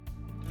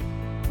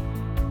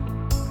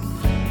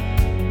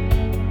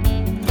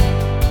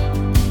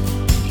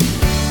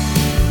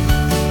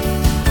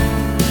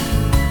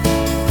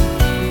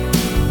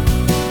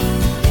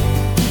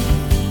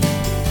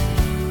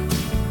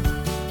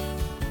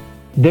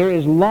There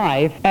is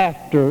life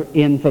after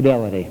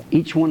infidelity.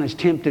 Each one is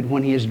tempted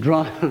when he is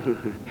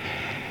drawn.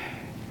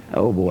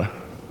 Oh boy.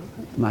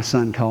 My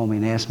son called me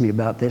and asked me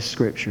about this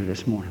scripture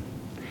this morning.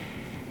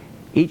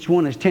 Each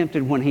one is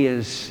tempted when he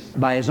is,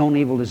 by his own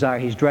evil desire,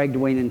 he's dragged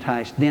away and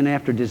enticed. Then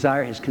after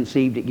desire has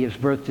conceived, it gives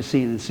birth to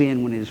sin. And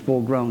sin, when it is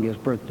full grown, gives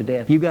birth to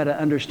death. You've got to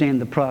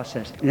understand the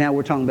process. Now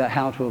we're talking about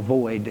how to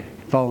avoid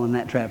falling in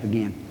that trap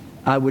again.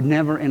 I would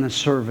never in a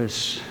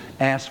service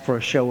ask for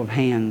a show of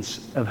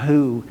hands of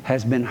who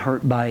has been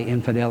hurt by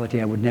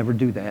infidelity. I would never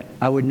do that.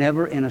 I would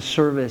never in a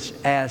service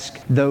ask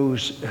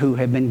those who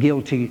have been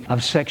guilty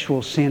of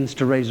sexual sins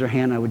to raise their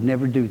hand. I would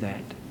never do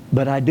that.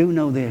 But I do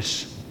know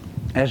this.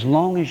 As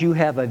long as you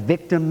have a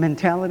victim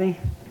mentality,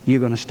 you're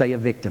going to stay a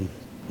victim.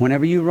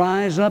 Whenever you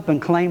rise up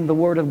and claim the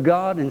Word of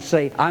God and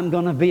say, I'm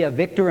going to be a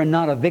victor and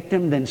not a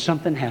victim, then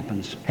something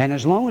happens. And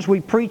as long as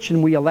we preach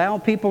and we allow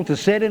people to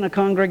sit in a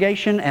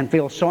congregation and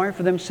feel sorry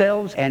for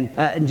themselves and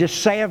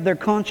just salve their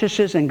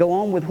consciences and go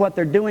on with what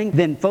they're doing,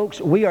 then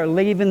folks, we are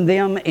leaving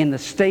them in the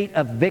state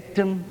of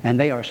victim, and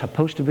they are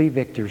supposed to be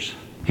victors.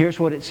 Here's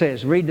what it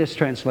says. Read this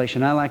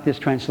translation. I like this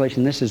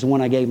translation. This is the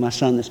one I gave my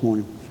son this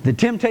morning. The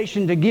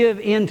temptation to give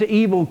in to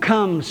evil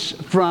comes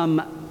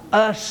from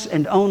us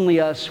and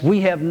only us.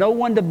 We have no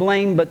one to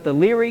blame but the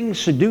leering,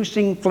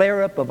 seducing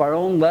flare-up of our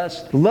own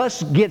lust.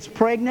 Lust gets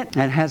pregnant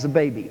and has a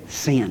baby.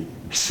 Sin.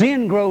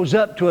 Sin grows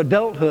up to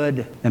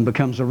adulthood and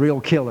becomes a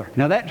real killer.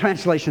 Now that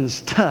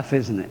translation's tough,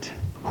 isn't it?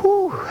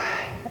 Whew.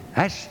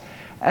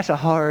 That's a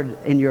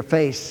hard in your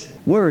face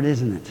word,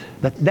 isn't it?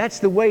 But that's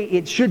the way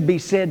it should be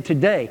said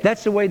today.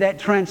 That's the way that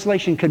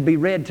translation could be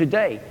read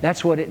today.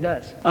 That's what it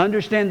does.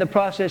 Understand the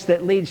process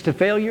that leads to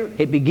failure.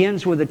 It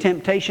begins with a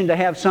temptation to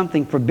have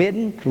something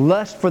forbidden.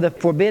 Lust for the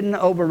forbidden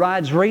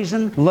overrides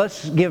reason.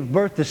 Lust gives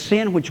birth to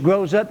sin, which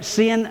grows up.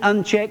 Sin,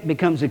 unchecked,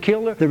 becomes a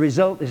killer. The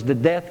result is the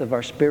death of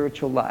our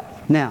spiritual life.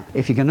 Now,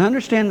 if you can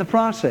understand the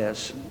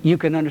process, you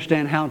can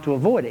understand how to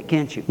avoid it,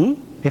 can't you?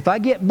 If I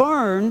get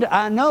burned,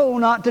 I know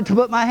not to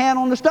put my hand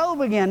on the stove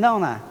again,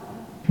 don't I?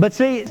 But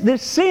see,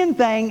 this sin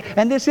thing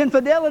and this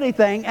infidelity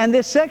thing and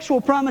this sexual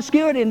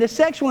promiscuity and this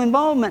sexual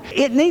involvement,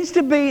 it needs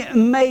to be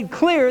made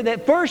clear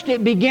that first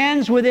it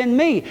begins within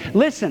me.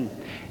 Listen,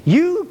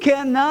 you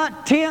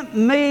cannot tempt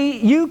me,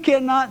 you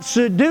cannot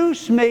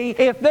seduce me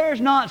if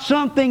there's not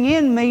something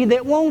in me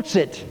that wants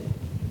it.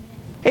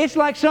 It's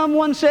like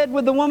someone said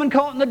with the woman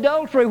caught in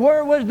adultery,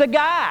 where was the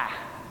guy?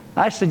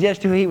 I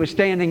suggest to you he was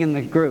standing in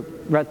the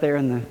group right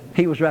there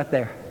he was right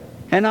there.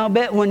 And I'll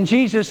bet when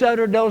Jesus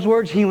uttered those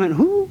words, he went,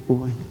 "Ooh,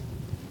 boy."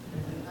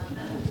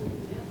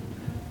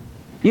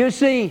 You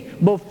see,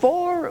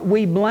 before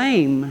we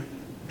blame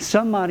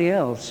somebody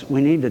else,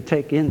 we need to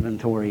take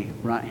inventory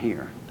right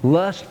here.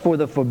 Lust for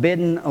the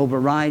forbidden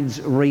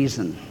overrides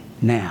reason.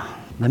 Now,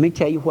 let me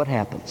tell you what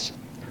happens.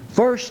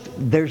 First,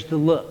 there's the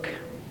look.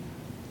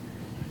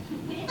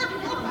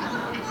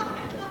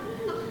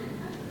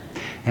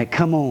 Hey,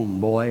 come on,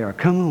 boy, or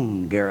come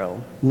on,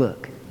 girl,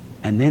 look.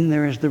 And then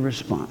there is the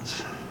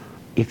response.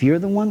 If you're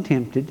the one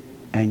tempted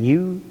and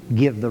you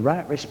give the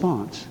right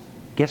response,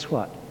 guess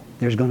what?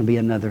 There's going to be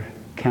another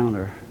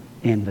counter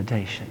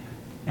invitation.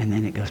 And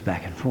then it goes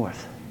back and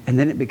forth. And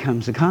then it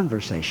becomes a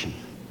conversation.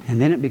 And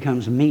then it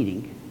becomes a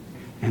meeting.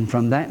 And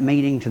from that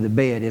meeting to the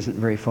bed isn't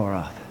very far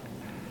off.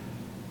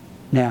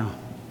 Now,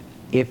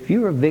 if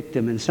you're a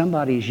victim and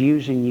somebody's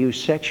using you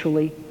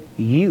sexually,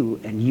 you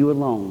and you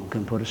alone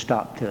can put a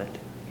stop to it.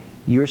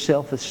 Your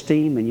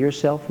self-esteem and your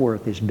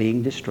self-worth is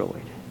being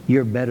destroyed.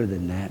 You're better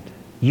than that.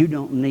 You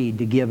don't need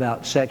to give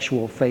out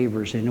sexual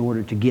favors in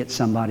order to get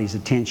somebody's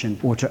attention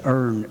or to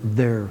earn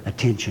their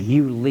attention.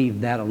 You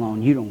leave that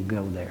alone. You don't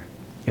go there.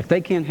 If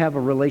they can't have a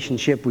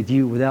relationship with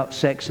you without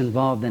sex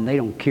involved, then they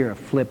don't care a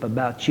flip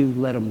about you.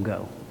 Let them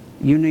go.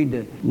 You need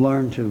to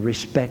learn to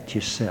respect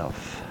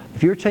yourself.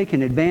 If you're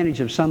taking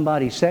advantage of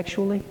somebody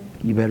sexually,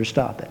 you better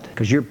stop it,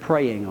 because you're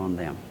preying on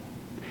them.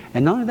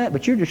 And not only that,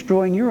 but you're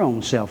destroying your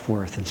own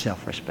self-worth and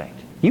self-respect.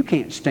 You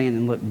can't stand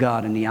and look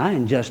God in the eye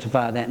and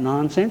justify that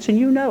nonsense, and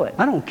you know it.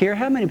 I don't care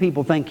how many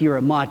people think you're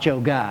a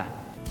macho guy.